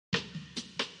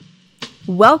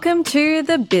Welcome to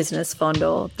The Business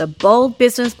Fondle, the bold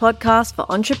business podcast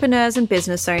for entrepreneurs and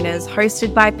business owners,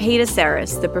 hosted by Peter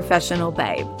Saris, the professional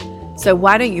babe. So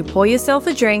why don't you pour yourself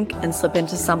a drink and slip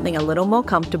into something a little more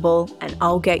comfortable, and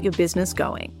I'll get your business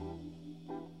going.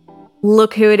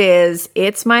 Look who it is.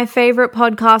 It's my favorite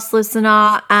podcast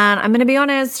listener, and I'm going to be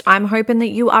honest, I'm hoping that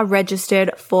you are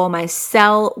registered for my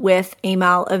Sell with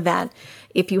Email event.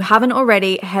 If you haven't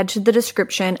already, head to the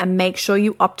description and make sure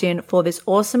you opt in for this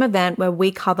awesome event where we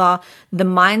cover the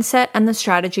mindset and the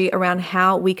strategy around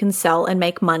how we can sell and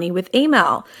make money with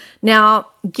email. Now,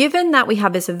 given that we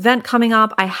have this event coming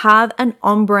up, I have an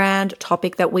on-brand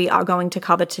topic that we are going to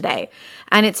cover today.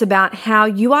 And it's about how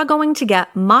you are going to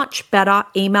get much better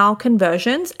email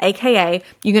conversions, aka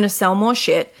you're going to sell more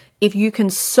shit if you can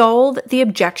solve the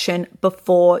objection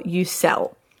before you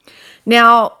sell.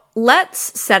 Now,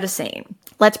 let's set a scene.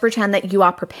 Let's pretend that you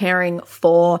are preparing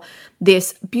for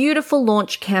this beautiful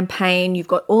launch campaign. You've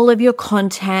got all of your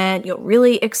content. You're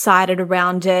really excited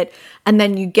around it. And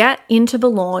then you get into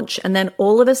the launch, and then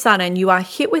all of a sudden you are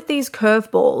hit with these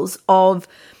curveballs of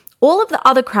all of the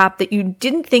other crap that you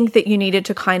didn't think that you needed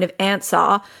to kind of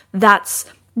answer that's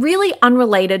really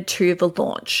unrelated to the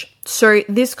launch. So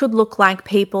this could look like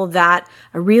people that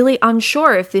are really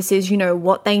unsure if this is,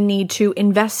 what they need to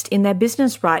invest in their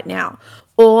business right now.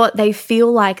 Or they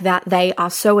feel like that they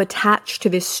are so attached to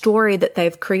this story that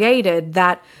they've created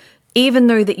that even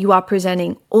though that you are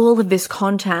presenting all of this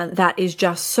content that is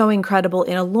just so incredible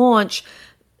in a launch,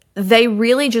 they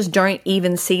really just don't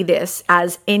even see this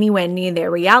as anywhere near their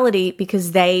reality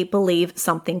because they believe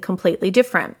something completely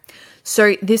different.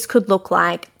 So this could look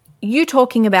like you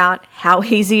talking about how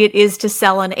easy it is to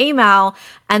sell an email,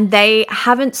 and they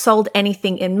haven't sold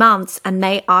anything in months and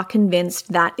they are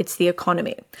convinced that it's the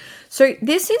economy. So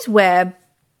this is where,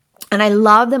 and I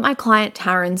love that my client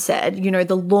Taryn said,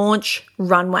 the launch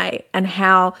runway, and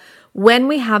how when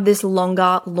we have this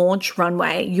longer launch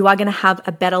runway, you are going to have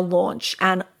a better launch.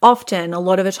 And often, a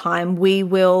lot of the time, we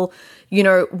will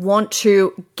want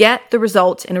to get the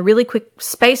results in a really quick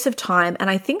space of time. And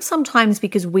I think sometimes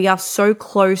because we are so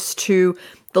close to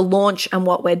the launch and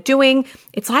what we're doing,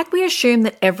 it's like we assume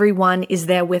that everyone is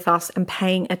there with us and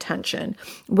paying attention.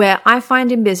 Where I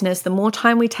find in business, the more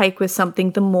time we take with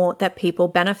something, the more that people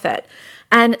benefit.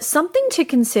 And something to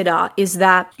consider is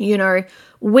that,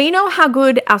 we know how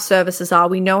good our services are.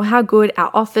 We know how good our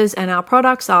offers and our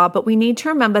products are, but we need to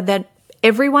remember that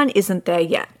everyone isn't there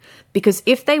yet. Because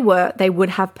if they were, they would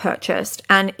have purchased.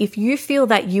 And if you feel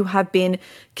that you have been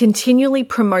continually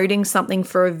promoting something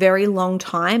for a very long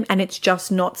time and it's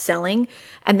just not selling,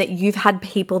 and that you've had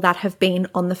people that have been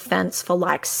on the fence for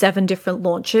like 7 different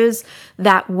launches,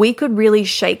 that we could really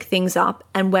shake things up.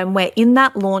 And when we're in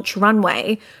that launch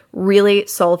runway, really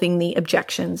solving the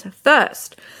objections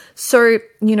first. So,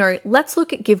 let's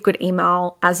look at Give Good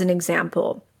Email as an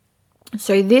example.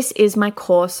 So this is my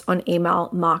course on email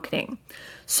marketing.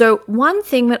 So one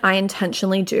thing that I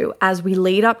intentionally do as we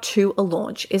lead up to a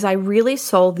launch is I really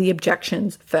solve the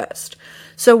objections first.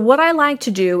 So what I like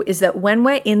to do is that when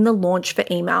we're in the launch for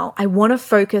email, I want to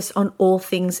focus on all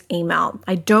things email.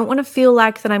 I don't want to feel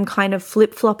like that I'm kind of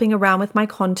flip-flopping around with my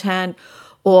content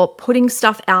or putting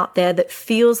stuff out there that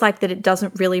feels like that it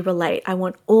doesn't really relate. I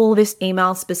want all this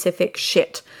email specific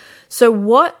shit. So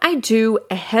what I do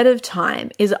ahead of time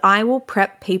is I will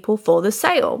prep people for the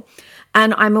sale.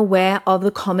 And I'm aware of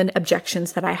the common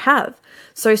objections that I have.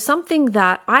 So something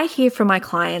that I hear from my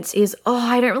clients is,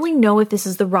 I don't really know if this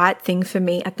is the right thing for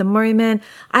me at the moment.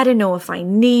 I don't know if I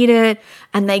need it.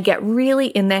 And they get really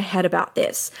in their head about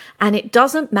this. And it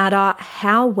doesn't matter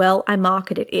how well I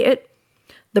marketed it.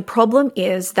 The problem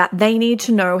is that they need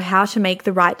to know how to make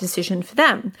the right decision for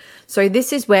them. So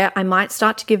this is where I might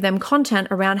start to give them content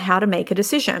around how to make a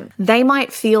decision. They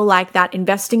might feel like that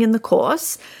investing in the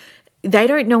course, they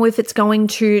don't know if it's going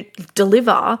to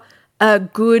deliver a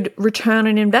good return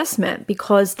on investment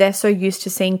because they're so used to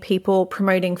seeing people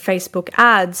promoting Facebook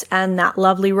ads and that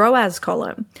lovely ROAS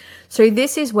column. So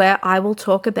this is where I will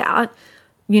talk about,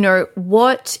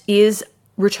 what is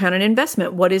return on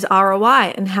investment, what is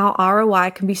ROI, and how ROI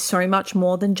can be so much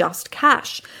more than just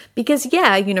cash. Because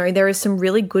there is some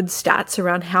really good stats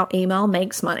around how email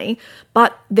makes money,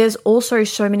 but there's also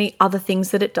so many other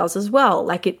things that it does as well.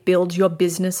 Like it builds your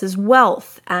business's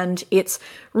wealth and it's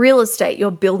real estate. You're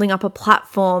building up a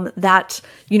platform that,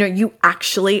 you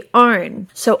actually own.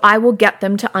 So I will get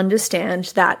them to understand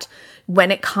that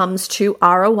when it comes to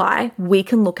ROI, we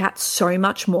can look at so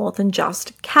much more than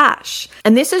just cash.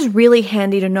 And this is really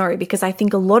handy to know because I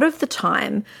think a lot of the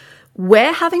time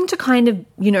we're having to kind of,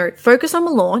 focus on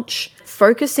the launch,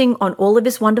 focusing on all of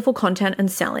this wonderful content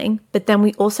and selling, but then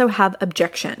we also have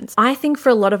objections. I think for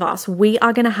a lot of us, we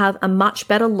are going to have a much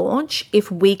better launch if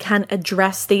we can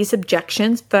address these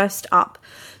objections first up.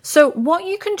 So what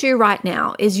you can do right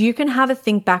now is you can have a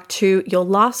think back to your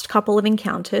last couple of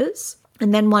encounters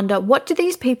and then wonder, what do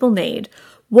these people need?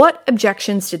 What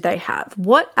objections did they have?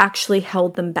 What actually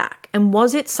held them back? And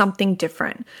was it something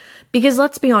different? Because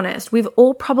let's be honest, we've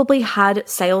all probably had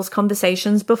sales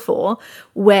conversations before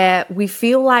where we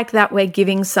feel like that we're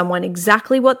giving someone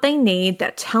exactly what they need.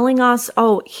 They're telling us,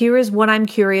 oh, here is what I'm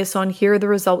curious on. Here are the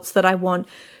results that I want.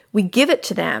 We give it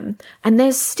to them and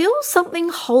there's still something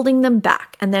holding them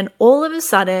back. And then all of a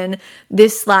sudden,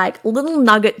 this like little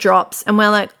nugget drops and we're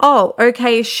like, oh,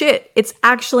 okay, shit. It's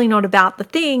actually not about the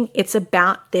thing. It's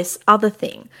about this other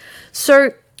thing. So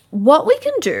what we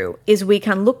can do is we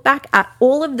can look back at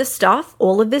all of this stuff,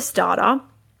 all of this data,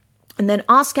 and then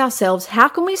ask ourselves, how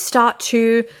can we start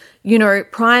to,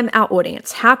 prime our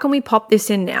audience? How can we pop this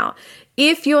in now?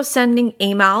 If you're sending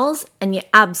emails, and you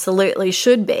absolutely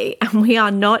should be, and we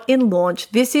are not in launch,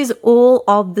 this is all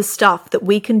of the stuff that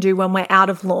we can do when we're out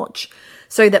of launch.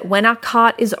 So that when our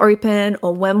cart is open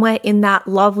or when we're in that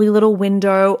lovely little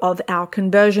window of our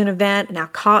conversion event and our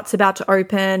cart's about to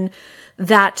open,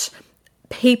 that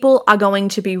people are going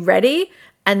to be ready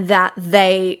and that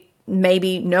they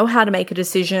maybe know how to make a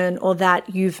decision, or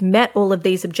that you've met all of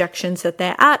these objections that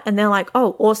they're at and they're like,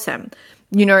 oh, awesome.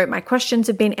 My questions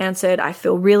have been answered. I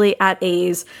feel really at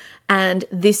ease. And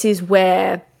this is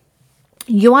where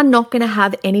you are not going to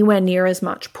have anywhere near as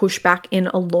much pushback in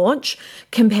a launch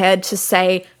compared to,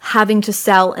 say, having to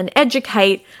sell and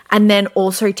educate and then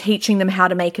also teaching them how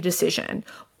to make a decision,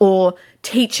 or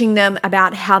teaching them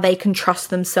about how they can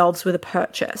trust themselves with a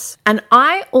purchase. And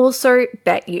I also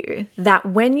bet you that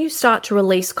when you start to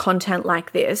release content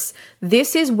like this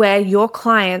is where your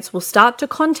clients will start to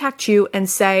contact you and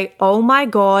say, oh my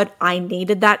God, I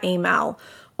needed that email.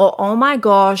 Or, oh my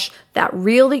gosh, that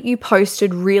reel that you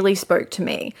posted really spoke to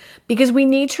me. Because we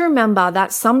need to remember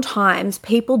that sometimes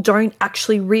people don't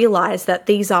actually realize that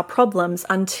these are problems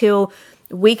until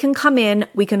we can come in,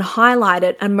 we can highlight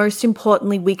it, and most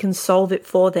importantly, we can solve it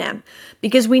for them.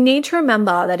 Because we need to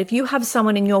remember that if you have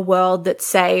someone in your world that,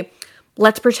 say,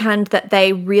 let's pretend that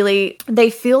they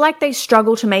feel like they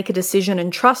struggle to make a decision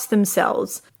and trust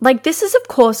themselves. Like, this is of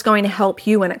course going to help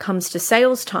you when it comes to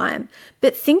sales time,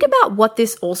 but think about what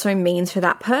this also means for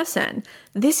that person.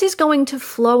 This is going to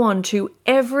flow on to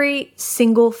every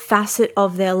single facet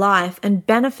of their life and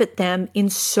benefit them in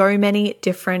so many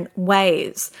different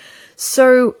ways.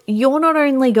 So you're not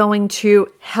only going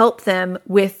to help them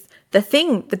with the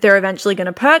thing that they're eventually going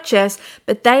to purchase,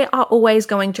 but they are always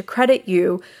going to credit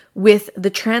you with the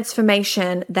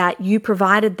transformation that you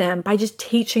provided them by just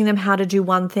teaching them how to do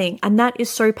one thing. And that is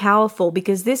so powerful,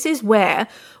 because this is where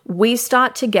we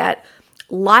start to get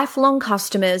lifelong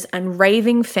customers and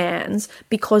raving fans,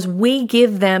 because we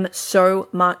give them so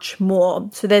much more.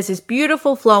 So there's this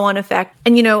beautiful flow-on effect.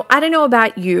 And I don't know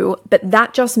about you, but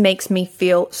that just makes me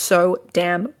feel so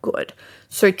damn good.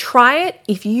 So try it.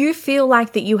 If you feel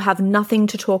like that you have nothing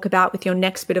to talk about with your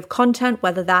next bit of content,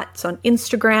 whether that's on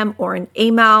Instagram or an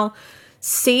email,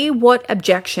 see what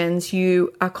objections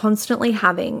you are constantly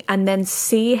having and then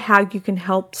see how you can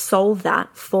help solve that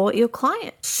for your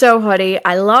client. So hottie,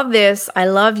 I love this. I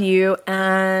love you.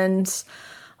 And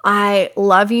I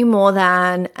love you more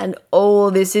than, and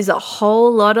oh, this is a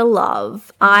whole lot of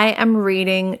love. I am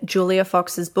reading Julia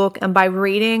Fox's book, and by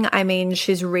reading, I mean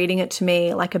she's reading it to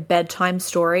me like a bedtime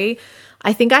story.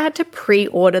 I think I had to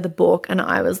pre-order the book and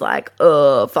I was like,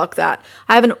 oh, fuck that.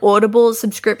 I have an Audible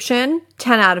subscription,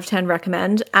 10 out of 10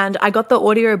 recommend, and I got the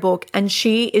audiobook and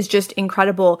she is just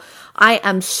incredible. I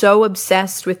am so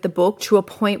obsessed with the book to a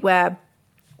point where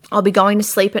I'll be going to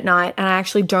sleep at night and I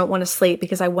actually don't want to sleep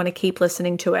because I want to keep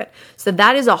listening to it. So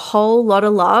that is a whole lot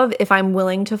of love if I'm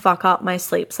willing to fuck up my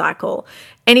sleep cycle.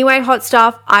 Anyway, hot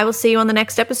stuff, I will see you on the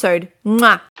next episode.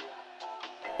 Mwah!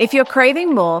 If you're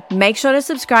craving more, make sure to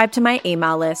subscribe to my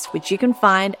email list, which you can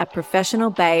find at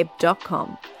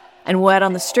professionalbabe.com. And word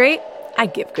on the street, I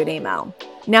give good email.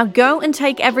 Now go and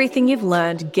take everything you've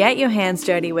learned, get your hands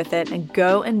dirty with it, and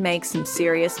go and make some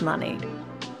serious money.